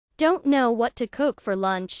Don't know what to cook for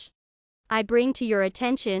lunch? I bring to your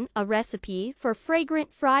attention a recipe for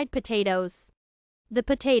fragrant fried potatoes. The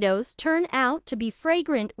potatoes turn out to be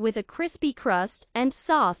fragrant with a crispy crust and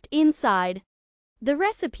soft inside. The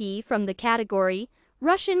recipe from the category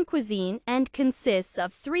Russian cuisine and consists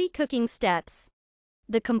of 3 cooking steps.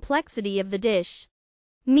 The complexity of the dish.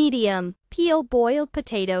 Medium. Peel boiled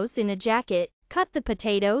potatoes in a jacket. Cut the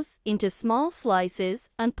potatoes into small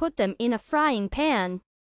slices and put them in a frying pan.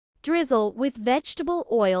 Drizzle with vegetable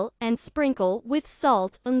oil and sprinkle with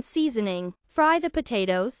salt and seasoning. Fry the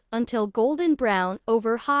potatoes until golden brown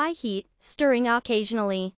over high heat, stirring occasionally.